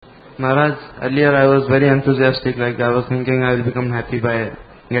Maharaj, earlier I was very enthusiastic, like I was thinking I will become happy by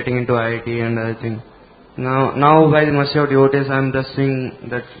getting into IIT and everything. Now by the mercy of devotees, I am just seeing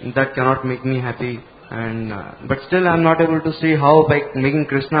that cannot make me happy, and but still I am not able to see how by making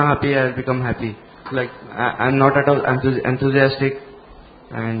Krishna happy I will become happy. Like I am not at all enthusiastic,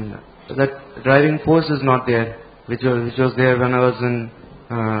 and that driving force is not there, which was there when I was in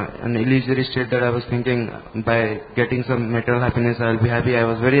an illusory state, that I was thinking by getting some material happiness I will be happy. I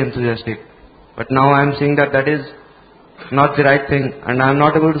was very enthusiastic, but now I am seeing that is not the right thing, and I am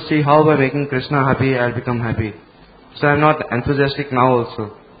not able to see how by making Krishna happy I will become happy. So I am not enthusiastic now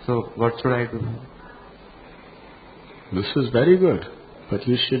also. So what should I do? This is very good, but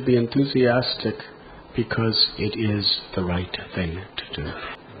you should be enthusiastic because it is the right thing to do.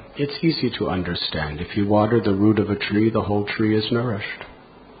 It's easy to understand. If you water the root of a tree, the whole tree is nourished.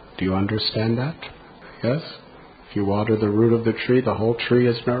 Do you understand that? Yes? If you water the root of the tree, the whole tree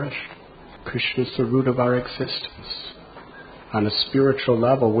is nourished. Krishna is the root of our existence. On a spiritual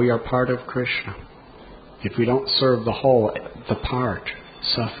level, we are part of Krishna. If we don't serve the whole, the part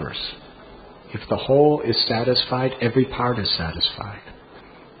suffers. If the whole is satisfied, every part is satisfied.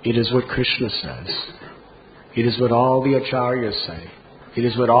 It is what Krishna says. It is what all the acharyas say. It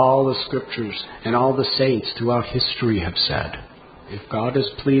is what all the scriptures and all the saints throughout history have said. If God is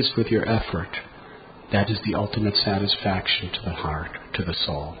pleased with your effort, that is the ultimate satisfaction to the heart, to the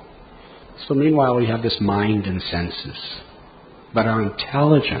soul. So meanwhile, we have this mind and senses. But our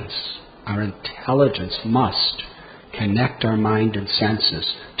intelligence must connect our mind and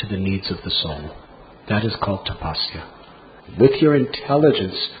senses to the needs of the soul. That is called tapasya. With your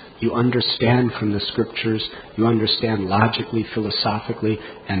intelligence, you understand from the scriptures, you understand logically, philosophically,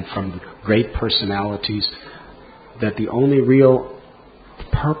 and from great personalities that the only real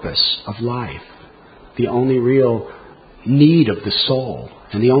purpose of life, the only real need of the soul,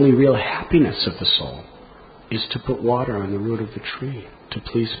 and the only real happiness of the soul is to put water on the root of the tree, to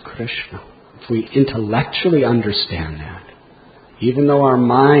please Krishna. If we intellectually understand that, even though our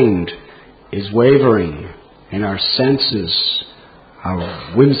mind is wavering and our senses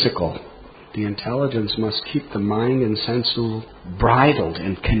are whimsical, the intelligence must keep the mind and senses bridled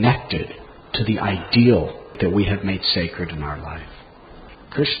and connected to the ideal that we have made sacred in our life.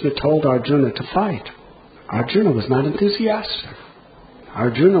 Krishna told Arjuna to fight. Arjuna was not enthusiastic.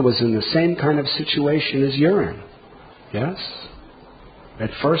 Arjuna was in the same kind of situation as you're in. Yes? At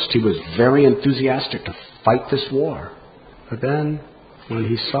first he was very enthusiastic to fight this war. But then, when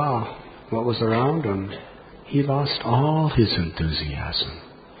he saw what was around him, he lost all his enthusiasm.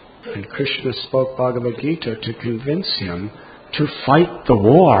 And Krishna spoke Bhagavad Gita to convince him to fight the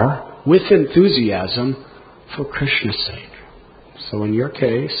war with enthusiasm for Krishna's sake. So in your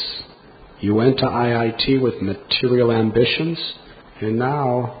case, you went to IIT with material ambitions, and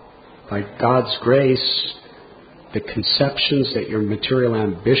now, by God's grace, the conceptions that your material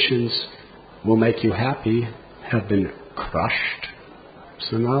ambitions will make you happy have been crushed.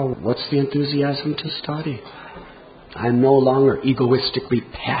 So now, what's the enthusiasm to study? I'm no longer egoistically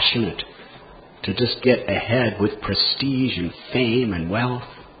passionate to just get ahead with prestige and fame and wealth.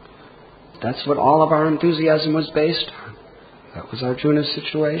 That's what all of our enthusiasm was based on. That was Arjuna's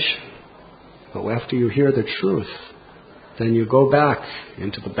situation. But after you hear the truth, then you go back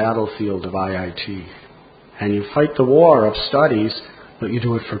into the battlefield of IIT. And you fight the war of studies, but you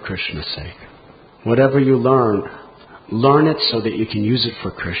do it for Krishna's sake. Whatever you learn it so that you can use it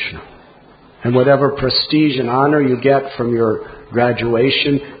for Krishna. And whatever prestige and honor you get from your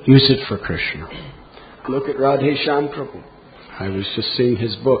graduation, use it for Krishna. Look at Radhe Shyam Prabhu. I was just seeing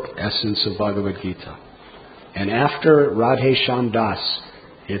his book, Essence of Bhagavad Gita. And after Radhe Shyam Das,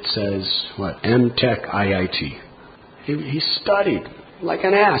 it says, M.Tech IIT. He studied like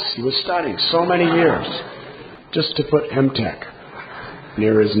an ass. He was studying so many years just to put M.Tech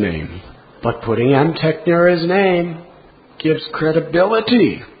near his name. But putting M.Tech near his name gives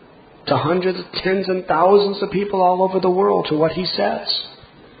credibility to hundreds, tens, and thousands of people all over the world to what he says.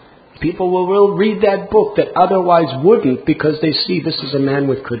 People will read that book that otherwise wouldn't, because they see this is a man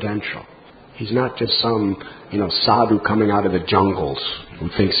with credential. He's not just some, sadhu coming out of the jungles who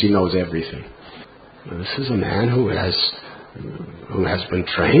thinks he knows everything. This is a man who has been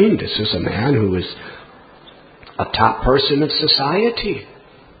trained. This is a man who is a top person of society.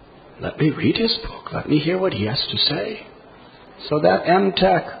 Let me read his book. Let me hear what he has to say. So that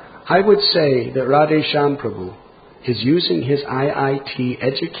M.Tech, I would say that Radhe Shyam Prabhu is using his IIT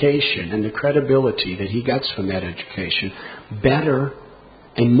education and the credibility that he gets from that education better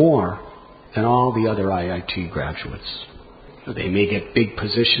and more than all the other IIT graduates. They may get big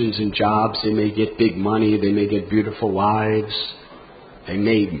positions and jobs, they may get big money, they may get beautiful wives, They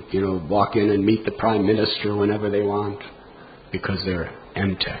may, walk in and meet the Prime Minister whenever they want because they're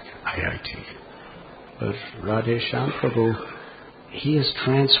MTech, IIT. But Radhe Shyam Prabhu, he is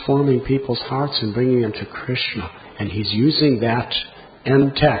transforming people's hearts and bringing them to Krishna. And he's using that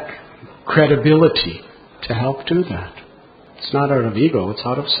MTech credibility to help do that. It's not out of ego, it's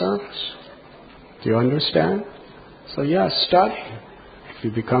out of service. Do you understand? So yes, study. If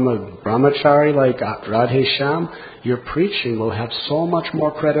you become a brahmachari like Radhe Shyam, your preaching will have so much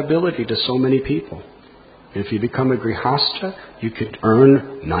more credibility to so many people. If you become a grihastha, you could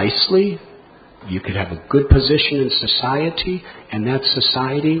earn nicely, you could have a good position in society, and that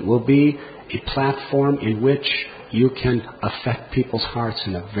society will be a platform in which you can affect people's hearts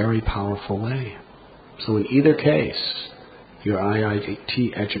in a very powerful way. So in either case, your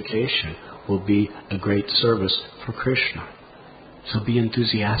IIT education will be a great service for Krishna. So be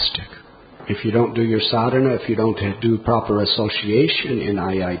enthusiastic. If you don't do your sadhana, if you don't do proper association in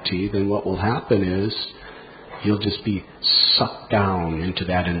IIT, then what will happen is you'll just be sucked down into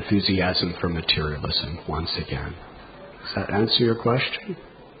that enthusiasm for materialism once again. Does that answer your question?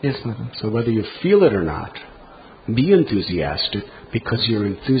 Yes, Madam. So whether you feel it or not, be enthusiastic because your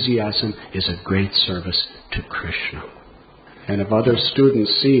enthusiasm is a great service to Krishna. And if other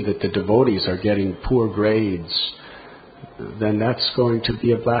students see that the devotees are getting poor grades, then that's going to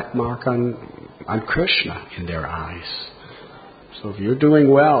be a black mark on Krishna in their eyes. So if you're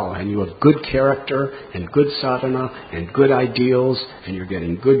doing well and you have good character and good sadhana and good ideals and you're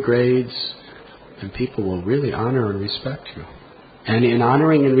getting good grades, then people will really honor and respect you. And in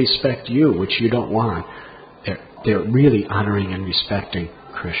honoring and respect you, which you don't want, they're really honoring and respecting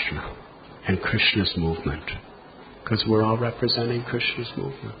Krishna and Krishna's movement. Because we're all representing Krishna's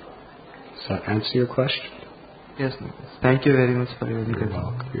movement. Does that answer your question? Yes, Madam. Thank you very much for your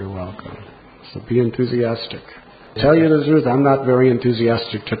welcome. You're welcome. So be enthusiastic. Tell you the truth, I'm not very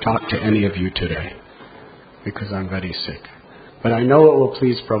enthusiastic to talk to any of you today because I'm very sick. But I know it will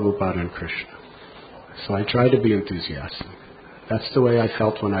please Prabhupada and Krishna. So I try to be enthusiastic. That's the way I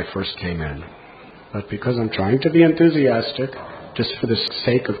felt when I first came in. But because I'm trying to be enthusiastic, just for the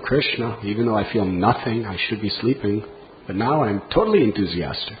sake of Krishna, even though I feel nothing, I should be sleeping, but now I'm totally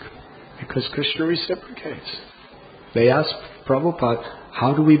enthusiastic because Krishna reciprocates. They asked Prabhupada,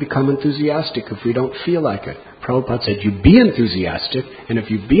 how do we become enthusiastic if we don't feel like it? Prabhupada said, you be enthusiastic, and if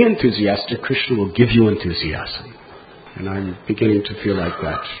you be enthusiastic, Krishna will give you enthusiasm. And I'm beginning to feel like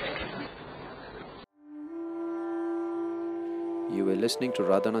that. You were listening to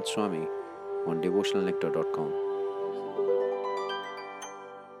Radhanath Swami on devotionalnectar.com.